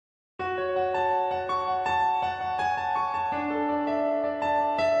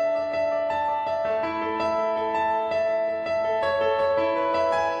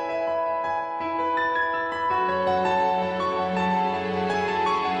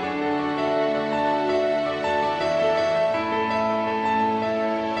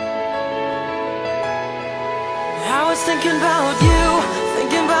was thinking about you,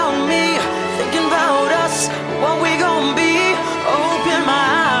 thinking about me, thinking about us, what we gon' be. Open my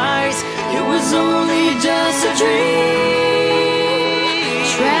eyes, it was only just a dream.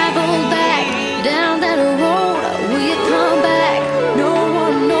 Travel back down that road, will you come back? No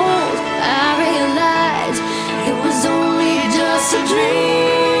one knows. I realize it was only just a dream.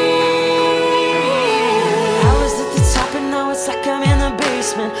 I was at the top and now it's like I'm in the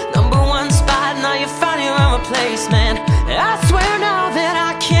basement. No